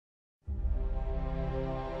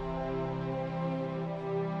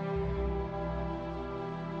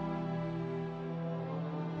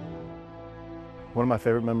One of my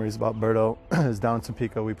favorite memories about Berto is down in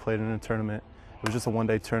Topeka. We played in a tournament. It was just a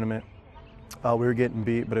one-day tournament. We were getting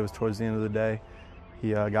beat, but it was towards the end of the day.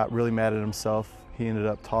 He got really mad at himself. He ended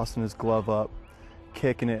up tossing his glove up,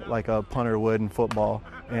 kicking it like a punter would in football,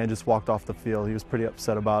 and just walked off the field. He was pretty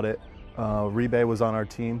upset about it. Ribe was on our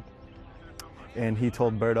team, and he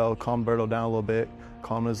told Berto, calm Berto down a little bit,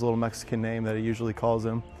 call him his little Mexican name that he usually calls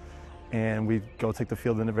him, and we go take the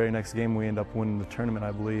field in the very next game. We end up winning the tournament,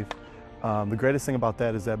 I believe. The greatest thing about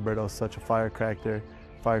that is that Berto is such a firecracker.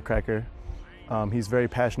 He's very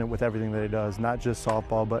passionate with everything that he does, not just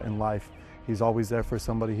softball, but in life. He's always there for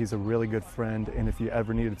somebody. He's a really good friend, and if you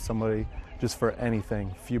ever needed somebody just for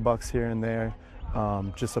anything, a few bucks here and there,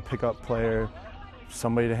 just a pickup player,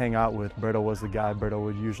 somebody to hang out with, Berto was the guy. Berto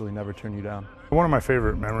would usually never turn you down. One of my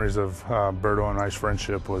favorite memories of Berto and I's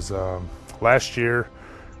friendship was last year.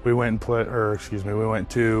 We went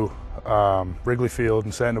to Wrigley Field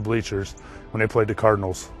and sat in the bleachers when they played the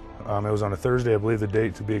Cardinals. It was on a Thursday, I believe the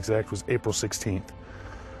date to be exact was April 16th.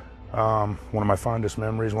 One of my fondest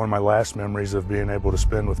memories, one of my last memories of being able to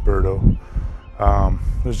spend with Berto.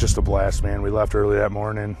 It was just a blast, man. We left early that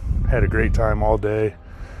morning, had a great time all day,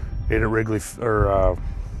 ate at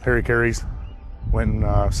Harry Carey's, went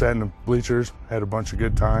and sat in the bleachers, had a bunch of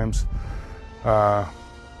good times.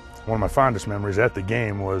 One of my fondest memories at the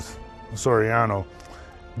game was Soriano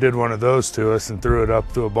did one of those to us and threw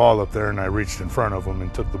a ball up there, and I reached in front of him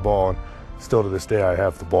and took the ball, and still to this day I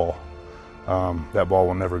have the ball. That ball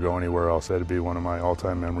will never go anywhere else. That'd be one of my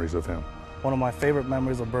all-time memories of him. One of my favorite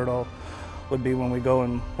memories of Berto would be when we go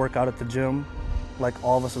and work out at the gym, like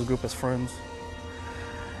all of us as a group as friends,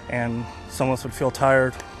 and some of us would feel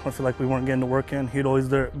tired or feel like we weren't getting the work in. He'd always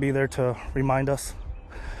be there to remind us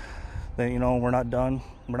that, you know, we're not done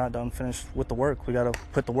finished with the work. We got to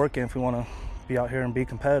put the work in if we want to be out here and be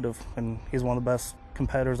competitive, and he's one of the best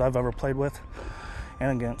competitors I've ever played with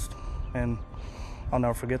and against, and I'll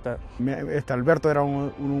never forget that. Alberto era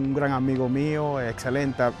un gran amigo mío,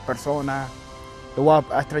 excelente persona. Lo voy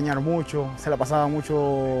a extrañar mucho. Se la pasaba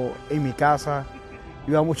mucho en mi casa,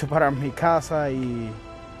 iba mucho para mi casa y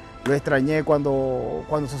lo extrañé cuando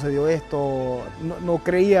sucedió esto. No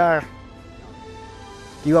creía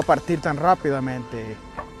que iba a partir tan rápidamente.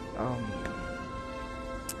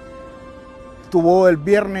 Estuvo el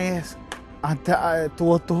viernes,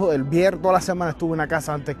 toda la semana estuvo en la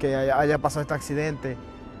casa antes que haya pasado este accidente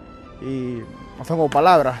y no tengo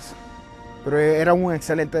palabras, pero era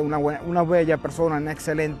una bella persona, un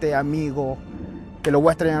excelente amigo que lo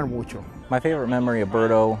voy a extrañar mucho. My favorite memory of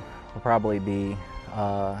Berto will probably be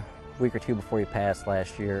a week or two before he passed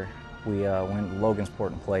last year. We went to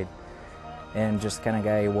Logansport and played, and just the kind of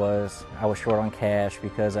guy he was. I was short on cash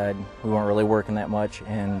because we weren't really working that much,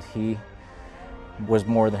 and he was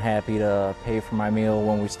more than happy to pay for my meal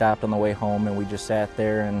when we stopped on the way home, and we just sat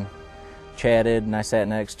there and chatted, and I sat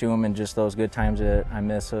next to him, and just those good times that I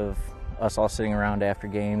miss of us all sitting around after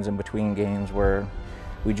games and between games where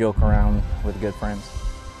we joke around with good friends.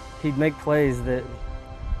 He'd make plays that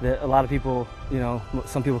a lot of people, you know,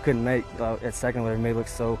 some people couldn't make. At second level, it made it look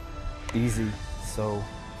so easy, so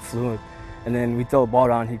fluid. And then we throw a ball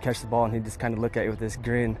down, he'd catch the ball, and he'd just kind of look at you with this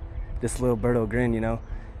grin, this little Berto grin, you know.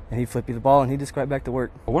 And he'd flip you the ball, and he'd just go right back to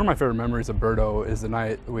work. One of my favorite memories of Berto is the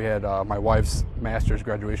night we had my wife's master's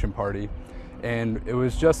graduation party. And it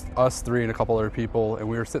was just us three and a couple other people, and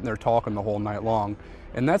we were sitting there talking the whole night long.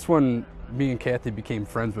 And that's when me and Kathy became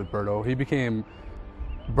friends with Berto. He became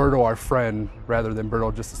Berto our friend rather than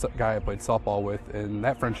Berto just a guy I played softball with. And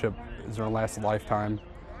that friendship is going to last a lifetime.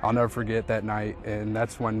 I'll never forget that night, and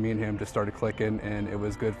that's when me and him just started clicking, and it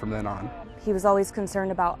was good from then on. He was always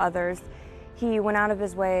concerned about others. He went out of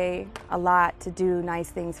his way a lot to do nice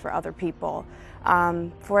things for other people.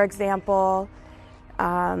 For example,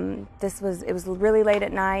 it was really late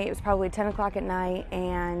at night. It was probably 10 o'clock at night,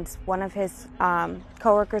 and one of his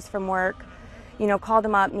coworkers from work, you know, called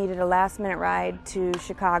him up, needed a last-minute ride to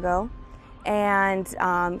Chicago, and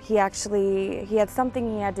he had something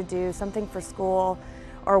he had to do, something for school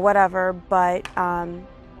or whatever, but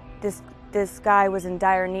this guy was in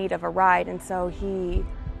dire need of a ride, and so he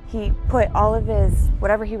put all of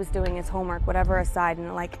whatever he was doing, his homework, whatever aside, and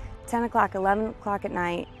at like 10 o'clock, 11 o'clock at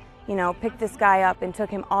night, you know, picked this guy up and took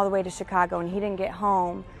him all the way to Chicago, and he didn't get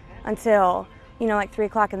home until, you know, like 3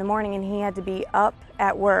 o'clock in the morning, and he had to be up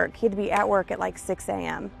at work. He had to be at work at like 6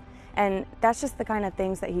 a.m. And that's just the kind of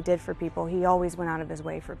things that he did for people. He always went out of his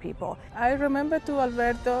way for people. I remember to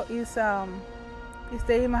Alberto is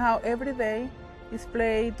stay in my house every day. Is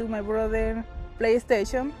play to my brother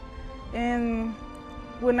PlayStation, and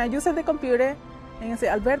when I use the computer, and I say,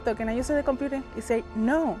 Alberto, can I use the computer? He say,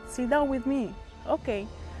 no, sit down with me. Okay.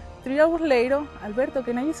 3 hours later, Alberto,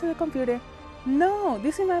 can I use the computer? No,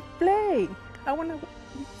 this is my play. I want to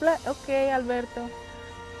play. Okay, Alberto.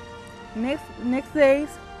 Next days,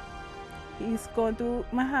 he's going to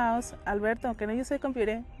my house. Alberto, can I use the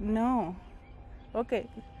computer? No. Okay.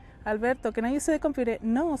 Alberto, can I use the computer?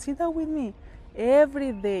 No, sit down with me.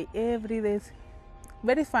 Every day.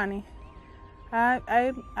 Very funny.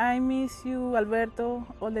 I miss you, Alberto,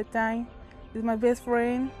 all the time. He's my best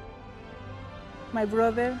friend, my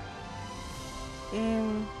brother,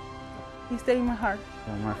 and he stays in my heart.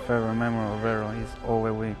 So my favorite memory of Berto is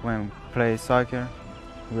always when we play soccer.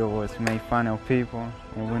 We always make fun of people,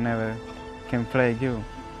 and we never can play you.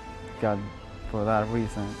 God, for that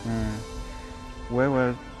reason. And we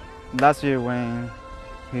were last year when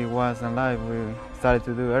he was alive. We started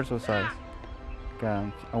to do exercise.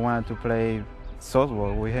 God, I wanted to play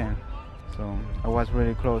softball with him, so I was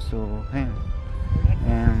really close to him.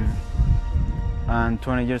 And I'm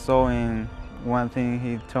 20 years old, and one thing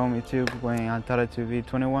he told me too when I started to be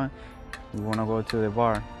 21, we want to go to the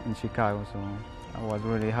bar in Chicago. So I was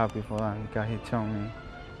really happy for that because he told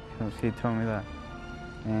me that,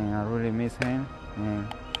 and I really miss him. And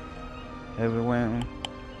everyone we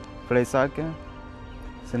play soccer,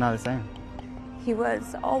 it's not the same. He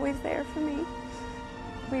was always there for me.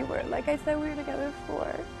 We were, like I said, we were together for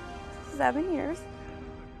 7 years.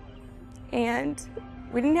 And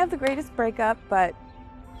we didn't have the greatest breakup, but,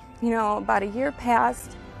 you know, about a year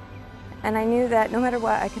passed, and I knew that no matter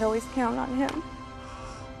what, I could always count on him.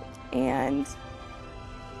 And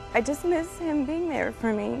I just miss him being there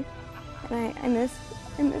for me, and I miss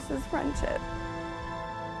his friendship.